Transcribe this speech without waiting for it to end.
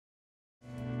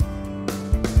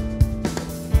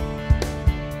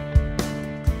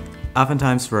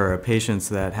Oftentimes for patients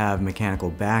that have mechanical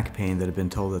back pain that have been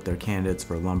told that they're candidates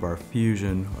for lumbar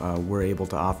fusion, we're able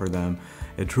to offer them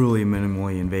a truly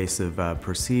minimally invasive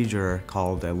procedure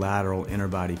called a lateral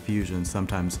interbody fusion,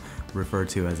 sometimes referred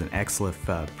to as an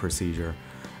XLIF procedure.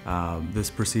 This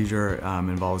procedure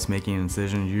involves making an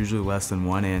incision usually less than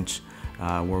 1 inch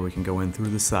where we can go in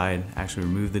through the side, actually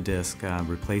remove the disc,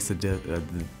 replace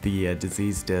the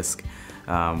diseased disc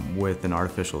with an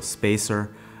artificial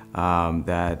spacer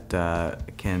that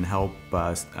can help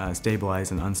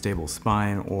stabilize an unstable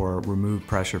spine or remove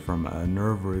pressure from a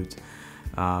nerve root.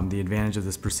 The advantage of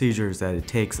this procedure is that it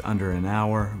takes under an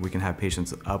hour. We can have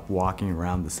patients up walking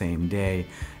around the same day,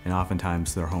 and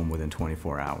oftentimes they're home within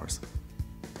 24 hours.